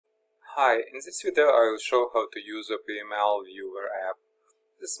Hi, in this video I will show how to use opml viewer app.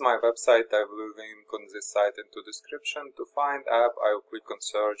 This is my website. I will link on this site into description. To find app, I will click on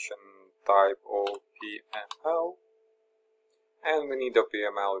search and type opml, and we need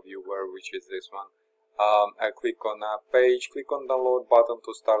opml viewer, which is this one. I click on a page, click on download button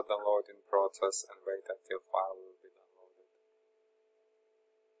to start downloading process and wait until file will be downloaded.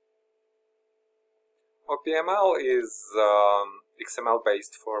 opml is XML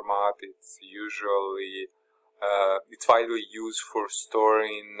based format. It's usually it's widely used for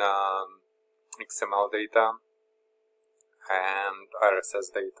storing XML data and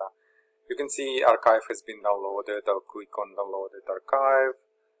RSS data. You can see archive has been downloaded. I'll click on downloaded archive,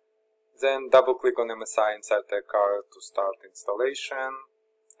 then double click on MSI inside the card to start installation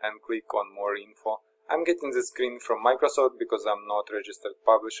and click on more info. I'm getting this screen from Microsoft because I'm not registered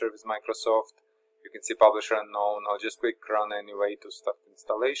publisher with Microsoft. You can see publisher unknown. I'll just click run anyway to start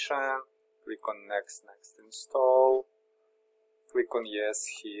installation. Click on next install. Click on yes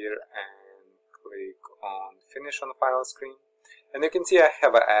here and click on finish on final screen. And you can see I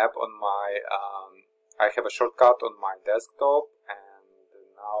have an app on my, I have a shortcut on my desktop, and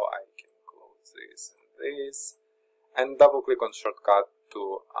now I can close this and this and double click on shortcut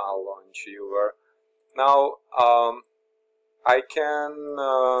to launch viewer. Now I can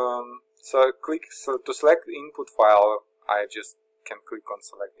to select input file. I just can click on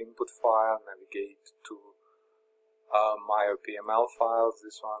select input file, navigate to my opml files.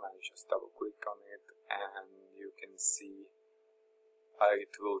 This one, I just double click on it and you can see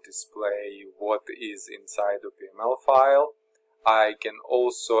it will display what is inside opml file. I can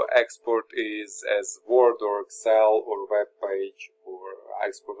also export it as Word or Excel or web page, or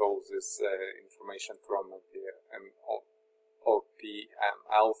export all this information from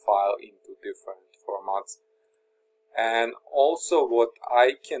opml file into different formats. And also what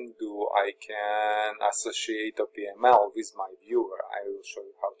I can do, I can associate opml with my viewer. I will show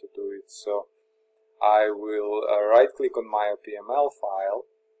you how to do it. So I will right click on my opml file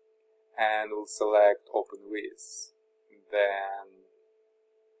and will select open with. Then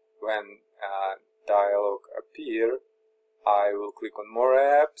when dialog appear, I will click on more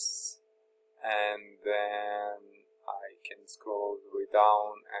apps, and then I can scroll all the way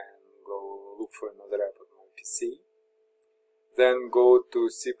down and go look for another app on my PC. Then go to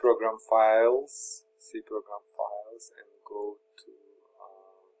C program files, and go to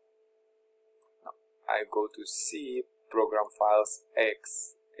I go to C program files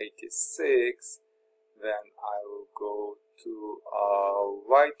x86. Then I will go to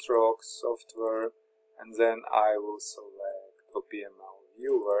White Rock software, and then I will select opml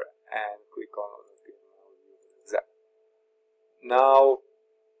viewer and click on opml viewer exec. Now,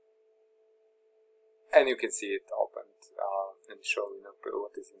 and you can see it opened and showing up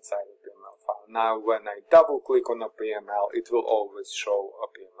what is inside opml file. Now when I double click on opml, it will always show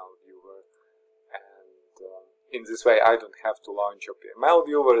opml viewer, and in this way I don't have to launch opml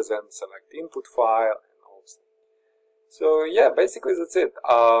viewer, then select input file and all that. So yeah, basically that's it.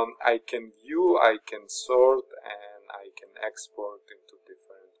 I can view, I can sort, and I can export into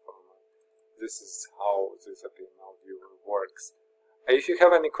different formats. This is how this opml viewer works. If you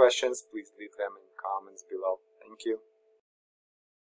have any questions, please leave them in comments below. Thank you.